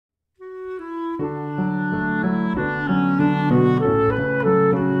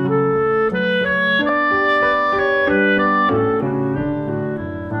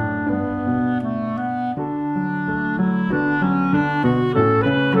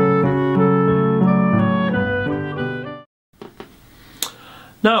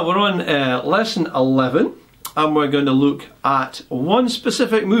Now we're on lesson 11 and we're going to look at one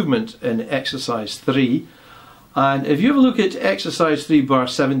specific movement in exercise 3. And if you have a look at exercise 3 bar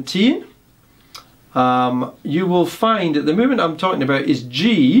 17, you will find that the movement I'm talking about is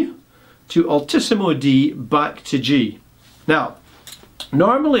G to altissimo D back to G. Now,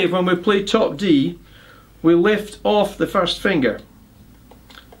 normally when we play top D, we lift off the first finger.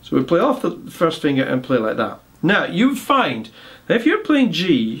 So we play off the first finger and play like that. Now, you find that if you're playing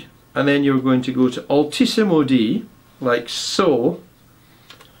G and then you're going to go to altissimo D, like so,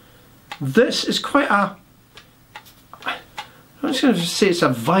 this is quite a, I'm just going to say it's a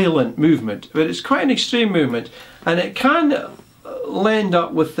violent movement, but it's quite an extreme movement, and it can end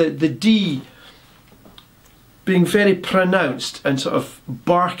up with the D being very pronounced and sort of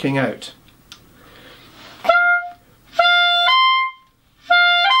barking out.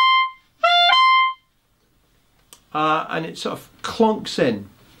 And it sort of clunks in.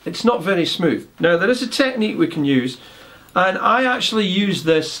 It's not very smooth. Now there is a technique we can use, and I actually use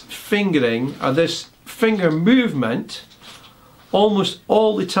this fingering, or this finger movement, almost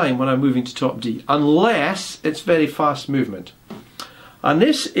all the time when I'm moving to top D, unless it's very fast movement. And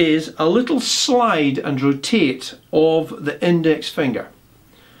this is a little slide and rotate of the index finger.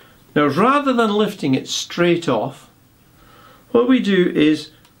 Now rather than lifting it straight off, what we do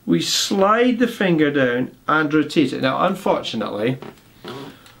is we slide the finger down and rotate it. Now unfortunately,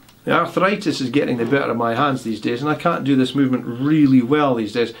 the arthritis is getting the better of my hands these days and I can't do this movement really well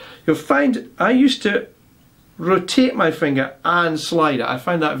these days. You'll find I used to rotate my finger and slide it. I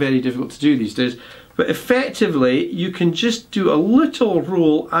find that very difficult to do these days. But effectively, you can just do a little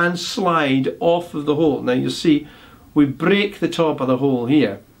roll and slide off of the hole. Now you'll see we break the top of the hole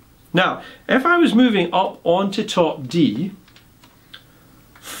here. Now, if I was moving up onto top D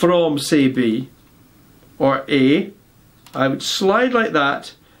from, say, B or A, I would slide like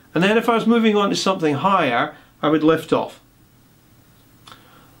that, and then if I was moving on to something higher, I would lift off.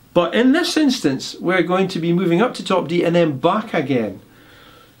 But in this instance, we're going to be moving up to top D and then back again.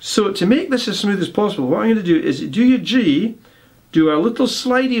 So to make this as smooth as possible, what I'm going to do is do your G, do a little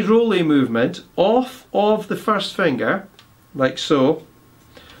slidey rolly movement off of the first finger, like so.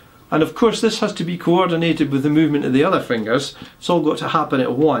 And of course this has to be coordinated with the movement of the other fingers. It's all got to happen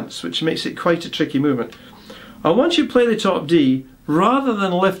at once, which makes it quite a tricky movement. And once you play the top D, rather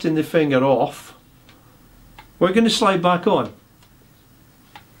than lifting the finger off, we're going to slide back on.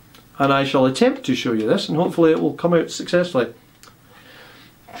 And I shall attempt to show you this, and hopefully it will come out successfully.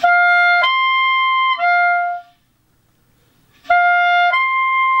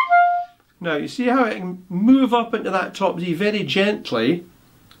 Now you see how I can move up into that top D very gently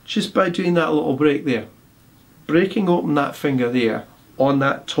just by doing that little break there. Breaking open that finger there on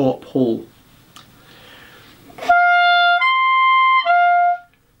that top hole.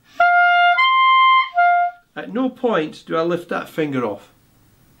 At no point do I lift that finger off.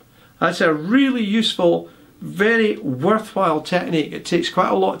 That's a really useful, very worthwhile technique. It takes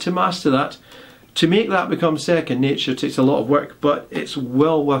quite a lot to master that. To make that become second nature takes a lot of work, but it's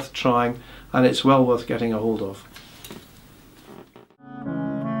well worth trying and it's well worth getting a hold of.